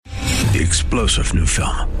The explosive new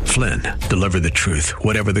film, Flynn, deliver the truth,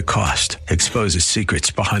 whatever the cost. Exposes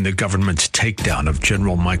secrets behind the government's takedown of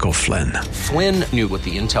General Michael Flynn. Flynn knew what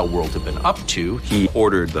the intel world had been up to. He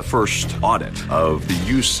ordered the first audit of the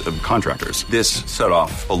use of contractors. This set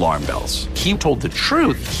off alarm bells. He told the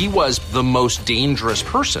truth. He was the most dangerous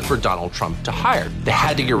person for Donald Trump to hire. They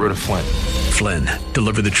had to get rid of Flynn. Flynn,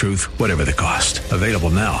 deliver the truth, whatever the cost. Available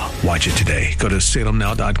now. Watch it today. Go to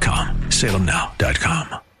salemnow.com.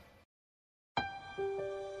 salemnow.com.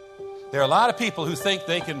 There are a lot of people who think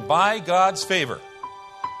they can buy God's favor.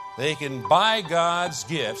 They can buy God's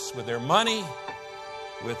gifts with their money,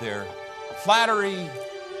 with their flattery.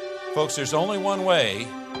 Folks, there's only one way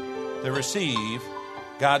to receive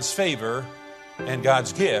God's favor and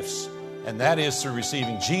God's gifts, and that is through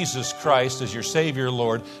receiving Jesus Christ as your Savior,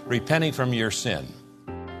 Lord, repenting from your sin.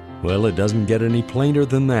 Well, it doesn't get any plainer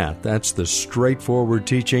than that. That's the straightforward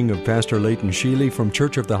teaching of Pastor Leighton Sheely from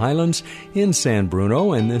Church of the Highlands in San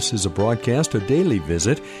Bruno, and this is a broadcast, a daily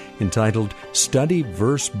visit, entitled Study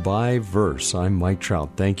Verse by Verse. I'm Mike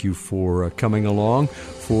Trout. Thank you for coming along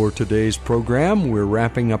for today's program. We're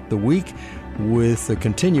wrapping up the week with a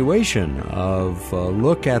continuation of a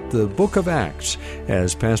look at the book of Acts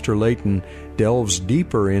as Pastor Leighton delves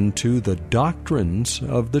deeper into the doctrines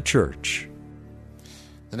of the church.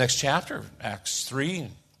 The next chapter, Acts 3,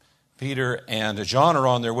 Peter and John are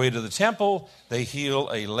on their way to the temple. They heal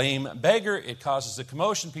a lame beggar. It causes a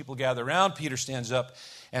commotion. People gather around. Peter stands up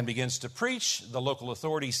and begins to preach. The local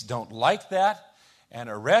authorities don't like that and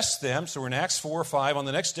arrest them. So we're in Acts 4 or 5. On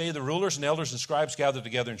the next day, the rulers and elders and scribes gathered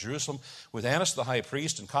together in Jerusalem with Annas the high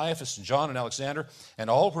priest and Caiaphas and John and Alexander, and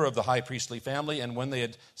all were of the high priestly family. And when they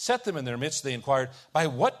had set them in their midst, they inquired, "By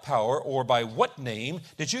what power or by what name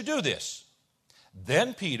did you do this?"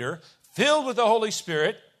 Then Peter, filled with the Holy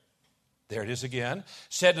Spirit, there it is again,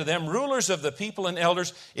 said to them, "Rulers of the people and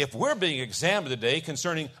elders, if we're being examined today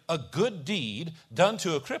concerning a good deed done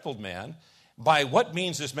to a crippled man, by what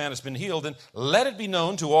means this man has been healed, then let it be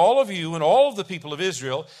known to all of you and all of the people of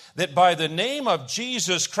Israel that by the name of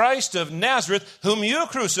Jesus Christ of Nazareth, whom you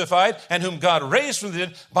crucified and whom God raised from the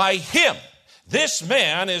dead, by him this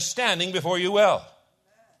man is standing before you well.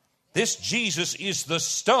 This Jesus is the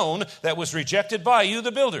stone that was rejected by you, the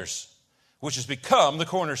builders, which has become the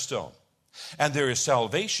cornerstone. And there is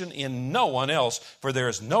salvation in no one else, for there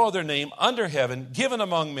is no other name under heaven given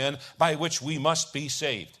among men by which we must be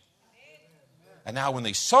saved." And now when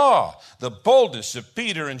they saw the boldness of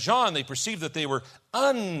Peter and John, they perceived that they were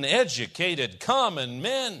uneducated, common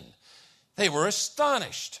men. They were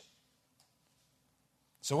astonished.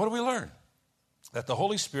 So what do we learn? That the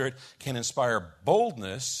Holy Spirit can inspire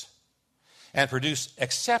boldness and produce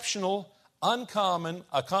exceptional, uncommon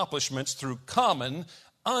accomplishments through common,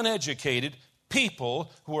 uneducated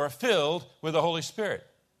people who are filled with the Holy Spirit.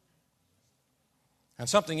 And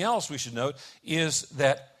something else we should note is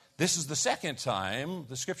that this is the second time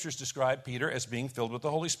the Scriptures describe Peter as being filled with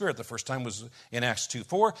the Holy Spirit. The first time was in Acts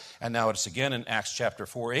 2:4, and now it's again in Acts chapter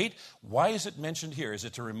 4:8. Why is it mentioned here? Is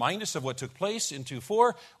it to remind us of what took place in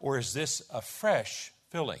 2:4, or is this a fresh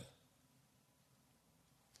filling?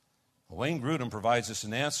 Wayne Grudem provides us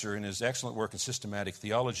an answer in his excellent work in systematic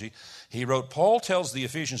theology. He wrote, "Paul tells the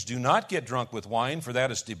Ephesians, do not get drunk with wine, for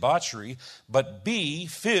that is debauchery, but be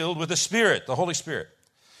filled with the Spirit, the Holy Spirit."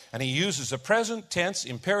 And he uses a present tense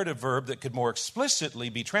imperative verb that could more explicitly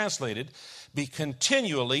be translated, be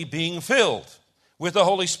continually being filled with the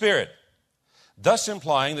Holy Spirit, thus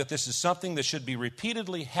implying that this is something that should be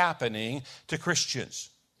repeatedly happening to Christians.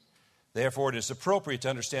 Therefore, it is appropriate to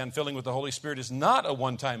understand filling with the Holy Spirit is not a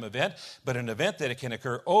one-time event, but an event that it can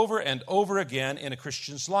occur over and over again in a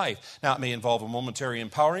Christian's life. Now, it may involve a momentary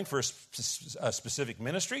empowering for a specific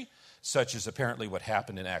ministry, such as apparently what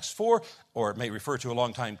happened in Acts 4, or it may refer to a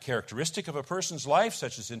long-time characteristic of a person's life,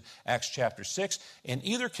 such as in Acts chapter 6. In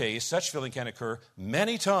either case, such filling can occur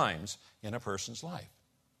many times in a person's life.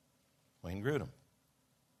 Wayne Grudem.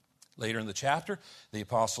 Later in the chapter, the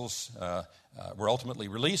apostles were ultimately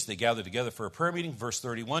released. They gathered together for a prayer meeting, verse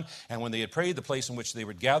 31. And when they had prayed, the place in which they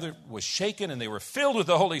would gather was shaken, and they were filled with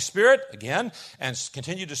the Holy Spirit, again, and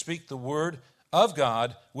continued to speak the word of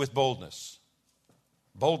God with boldness.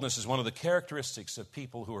 Boldness is one of the characteristics of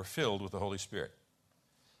people who are filled with the Holy Spirit.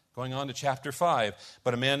 Going on to chapter 5.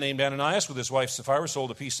 But a man named Ananias with his wife Sapphira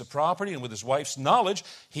sold a piece of property, and with his wife's knowledge,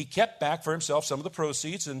 he kept back for himself some of the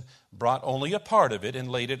proceeds and brought only a part of it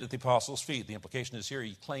and laid it at the apostles' feet. The implication is here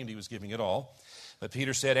he claimed he was giving it all. But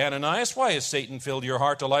Peter said, "Ananias, why has Satan filled your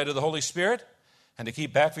heart to lie to the Holy Spirit and to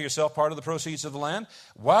keep back for yourself part of the proceeds of the land?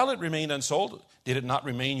 While it remained unsold, did it not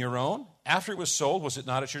remain your own? After it was sold, was it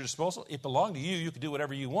not at your disposal? It belonged to you. You could do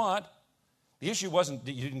whatever you want." The issue wasn't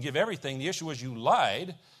that you didn't give everything. The issue was you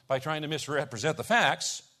lied by trying to misrepresent the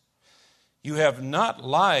facts. You have not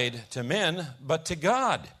lied to men, but to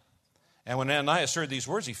God. And when Ananias heard these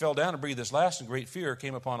words, he fell down and breathed his last, and great fear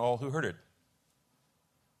came upon all who heard it.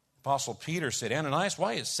 Apostle Peter said, Ananias,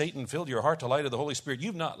 why has Satan filled your heart to lie to the Holy Spirit?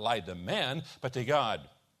 You've not lied to men, but to God.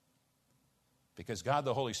 Because God,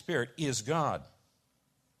 the Holy Spirit, is God.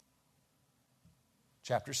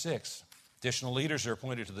 Chapter 6. Additional leaders are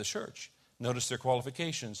appointed to the church. Notice their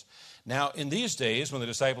qualifications. Now, in these days, when the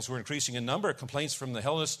disciples were increasing in number, complaints from the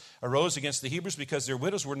Hellenists arose against the Hebrews because their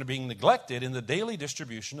widows were being neglected in the daily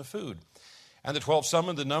distribution of food. And the 12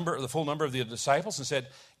 summoned the full number of the disciples and said,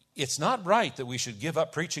 it's not right that we should give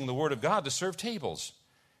up preaching the word of God to serve tables.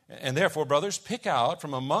 And therefore, brothers, pick out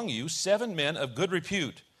from among you 7 men of good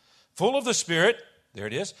repute, full of the Spirit, there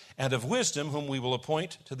it is, and of wisdom, whom we will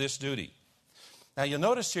appoint to this duty. Now, you'll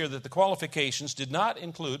notice here that the qualifications did not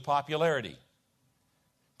include popularity,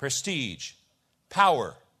 prestige,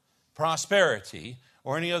 power, prosperity,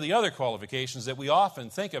 or any of the other qualifications that we often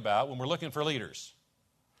think about when we're looking for leaders.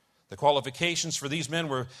 The qualifications for these men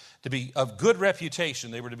were to be of good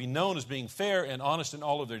reputation. They were to be known as being fair and honest in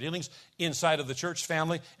all of their dealings inside of the church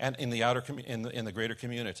family and in the outer in the greater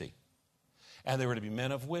community. And they were to be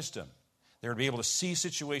men of wisdom. They were to be able to see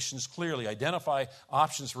situations clearly, identify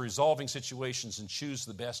options for resolving situations, and choose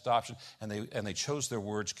the best option. And they chose their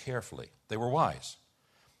words carefully. They were wise.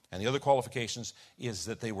 And the other qualifications is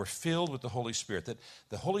that they were filled with the Holy Spirit, that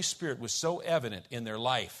the Holy Spirit was so evident in their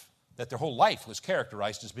life, that their whole life was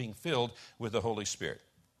characterized as being filled with the Holy Spirit.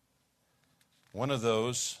 One of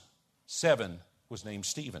those 7 was named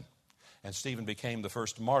Stephen, and Stephen became the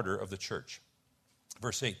first martyr of the church.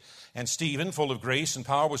 Verse 8, and Stephen, full of grace and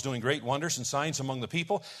power, was doing great wonders and signs among the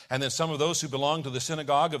people. And then some of those who belonged to the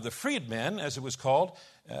synagogue of the freedmen, as it was called,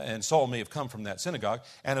 and Saul may have come from that synagogue,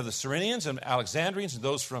 and of the Cyrenians and Alexandrians and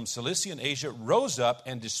those from Cilicia and Asia, rose up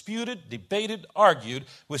and disputed, debated, argued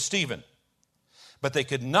with Stephen. But they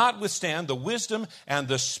could not withstand the wisdom and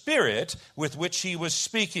the spirit with which he was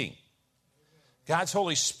speaking. God's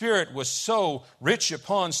Holy Spirit was so rich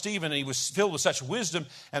upon Stephen, and he was filled with such wisdom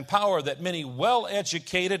and power that many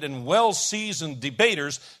well-educated and well-seasoned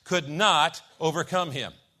debaters could not overcome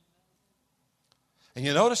him. And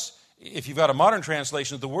you notice, if you've got a modern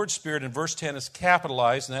translation, the word Spirit in verse 10 is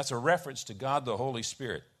capitalized, and that's a reference to God the Holy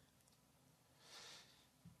Spirit.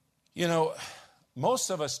 You know, most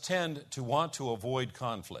of us tend to want to avoid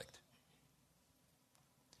conflict.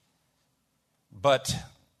 But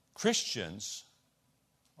Christians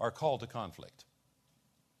are called to conflict.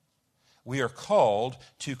 We are called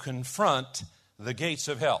to confront the gates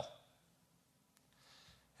of hell.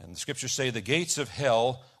 And the scriptures say the gates of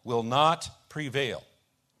hell will not prevail.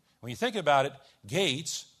 When you think about it,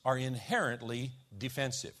 gates are inherently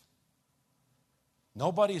defensive.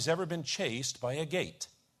 Nobody's ever been chased by a gate.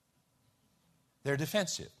 They're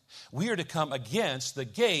defensive. We are to come against the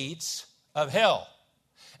gates of hell,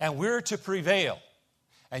 and we're to prevail.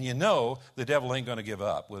 And you know the devil ain't going to give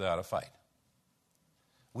up without a fight.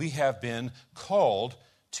 We have been called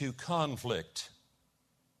to conflict.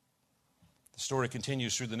 The story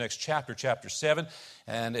continues through the next chapter, chapter 7.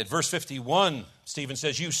 And at verse 51, Stephen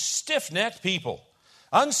says, you stiff-necked people,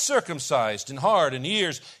 uncircumcised in heart and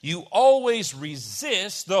ears, you always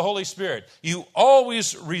resist the Holy Spirit. You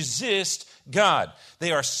always resist God.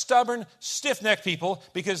 They are stubborn, stiff-necked people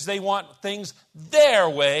because they want things their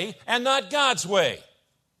way and not God's way.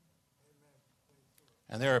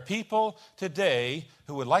 And there are people today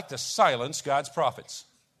who would like to silence God's prophets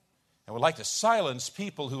and would like to silence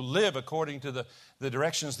people who live according to the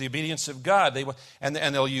directions, the obedience of God. And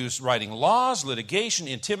they'll use writing laws, litigation,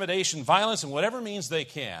 intimidation, violence, and whatever means they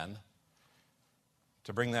can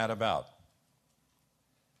to bring that about.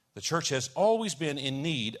 The church has always been in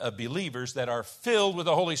need of believers that are filled with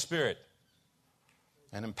the Holy Spirit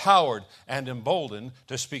and empowered and emboldened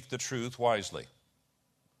to speak the truth wisely.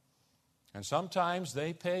 And sometimes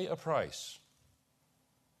they pay a price,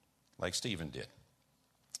 like Stephen did.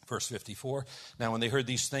 Verse 54, now when they heard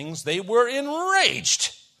these things, they were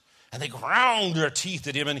enraged, and they ground their teeth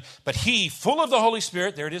at him. But he, full of the Holy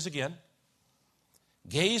Spirit, there it is again,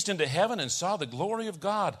 gazed into heaven and saw the glory of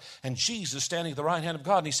God, and Jesus standing at the right hand of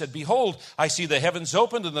God. And he said, behold, I see the heavens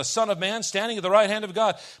opened, and the Son of Man standing at the right hand of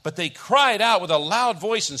God. But they cried out with a loud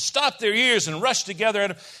voice and stopped their ears and rushed together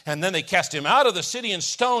at him. And then they cast him out of the city and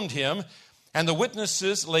stoned him. And the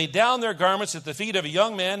witnesses laid down their garments at the feet of a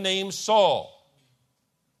young man named Saul,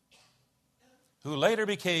 who later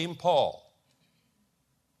became Paul.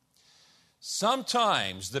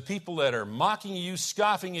 Sometimes the people that are mocking you,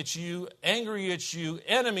 scoffing at you, angry at you,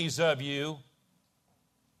 enemies of you,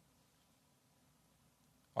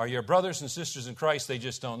 are your brothers and sisters in Christ. They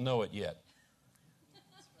just don't know it yet.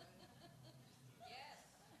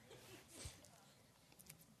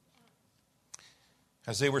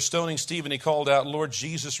 As they were stoning Stephen, he called out, "Lord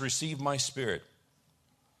Jesus, receive my spirit."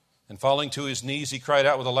 And falling to his knees, he cried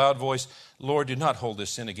out with a loud voice, "Lord, do not hold this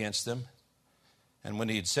sin against them." And when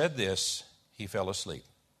he had said this, he fell asleep.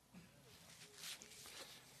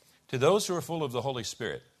 To those who are full of the Holy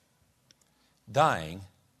Spirit, dying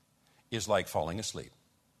is like falling asleep.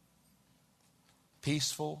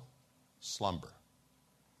 Peaceful slumber.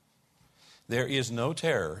 There is no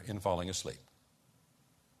terror in falling asleep.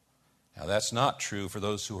 Now, that's not true for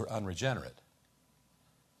those who are unregenerate,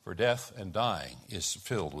 for death and dying is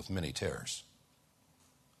filled with many terrors.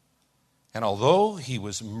 And although he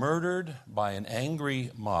was murdered by an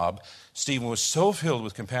angry mob, Stephen was so filled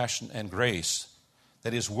with compassion and grace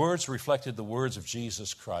that his words reflected the words of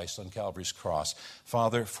Jesus Christ on Calvary's cross.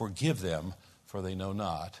 "Father, forgive them, for they know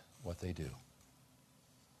not what they do."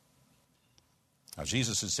 Now,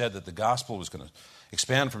 Jesus had said that the gospel was going to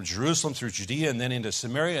expand from Jerusalem through Judea and then into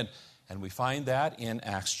Samaria, and we find that in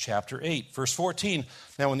Acts chapter 8, verse 14.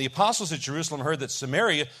 "Now when the apostles at Jerusalem heard that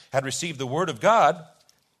Samaria had received the word of God,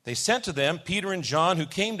 they sent to them Peter and John, who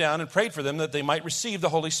came down and prayed for them that they might receive the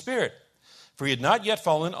Holy Spirit. For he had not yet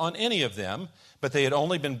fallen on any of them, but they had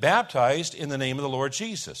only been baptized in the name of the Lord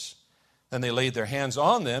Jesus. Then they laid their hands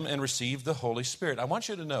on them and received the Holy Spirit." I want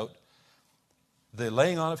you to note the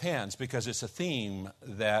laying on of hands, because it's a theme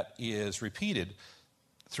that is repeated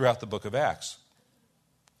throughout the book of Acts.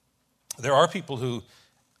 There are people who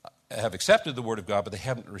have accepted the word of God, but they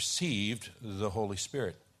haven't received the Holy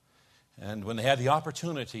Spirit. And when they had the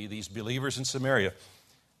opportunity, these believers in Samaria,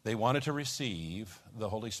 they wanted to receive the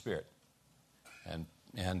Holy Spirit. And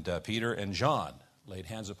Peter and John laid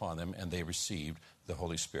hands upon them, and they received the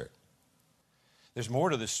Holy Spirit. There's more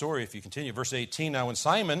to this story if you continue. Verse 18, "Now when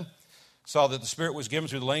Simon saw that the Spirit was given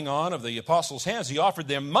through the laying on of the apostles' hands, he offered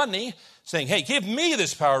them money, saying, 'Hey, give me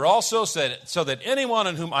this power also, so that anyone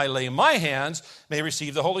on whom I lay my hands may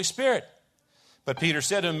receive the Holy Spirit.' But Peter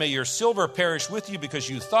said to him, 'May your silver perish with you, because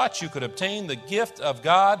you thought you could obtain the gift of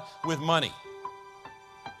God with money.'"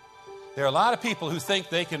 There are a lot of people who think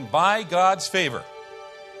they can buy God's favor.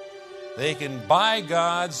 They can buy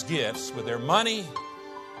God's gifts with their money,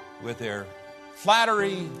 with their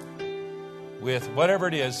flattery, with whatever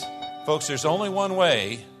it is. Folks, there's only one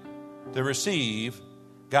way to receive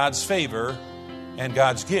God's favor and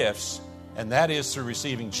God's gifts, and that is through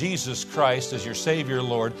receiving Jesus Christ as your Savior,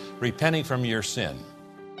 Lord, repenting from your sin.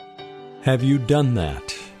 Have you done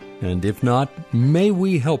that? And if not, may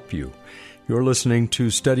we help you? You're listening to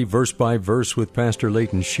Study Verse by Verse with Pastor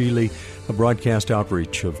Leighton Sheely, a broadcast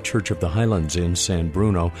outreach of Church of the Highlands in San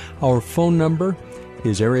Bruno. Our phone number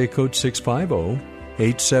is area code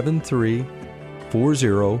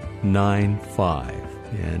 650-873-4095.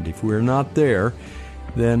 And if we're not there,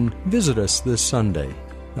 then visit us this Sunday.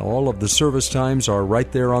 Now, all of the service times are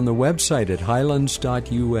right there on the website at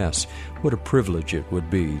highlands.us. What a privilege it would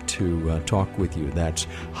be to talk with you. That's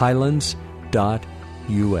highlands.us.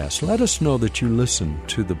 Let us know that you listen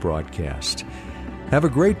to the broadcast. Have a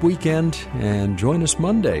great weekend, and join us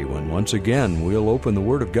Monday when once again we'll open the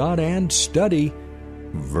Word of God and study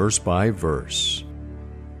verse by verse.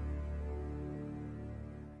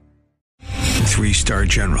 3-star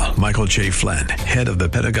General Michael J. Flynn, head of the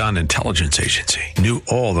Pentagon Intelligence Agency, knew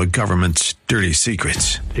all the government's dirty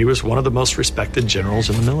secrets. He was one of the most respected generals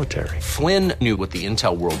in the military. Flynn knew what the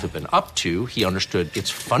intel world had been up to. He understood its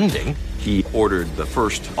funding. He ordered the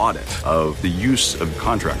first audit of the use of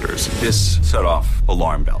contractors. This set off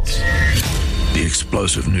alarm bells. The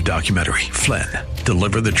explosive new documentary, Flynn,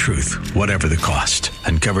 Deliver the Truth, Whatever the Cost,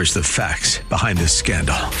 uncovers the facts behind this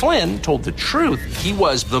scandal. Flynn told the truth. He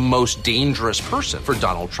was the most dangerous person for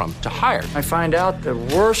Donald Trump to hire. I find out the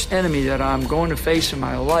worst enemy that I'm going to face in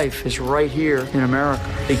my life is right here in America.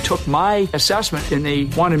 They took my assessment and they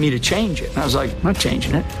wanted me to change it. And I was like, I'm not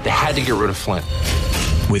changing it. They had to get rid of Flynn.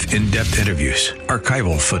 With in-depth interviews,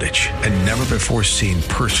 archival footage, and never-before-seen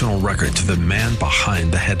personal records of the man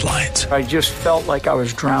behind the headlines. I just felt like I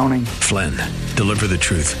was drowning. Flynn, Deliver the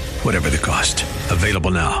Truth, Whatever the Cost.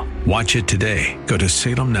 Available now. Watch it today. Go to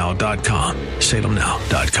salemnow.com.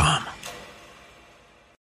 salemnow.com.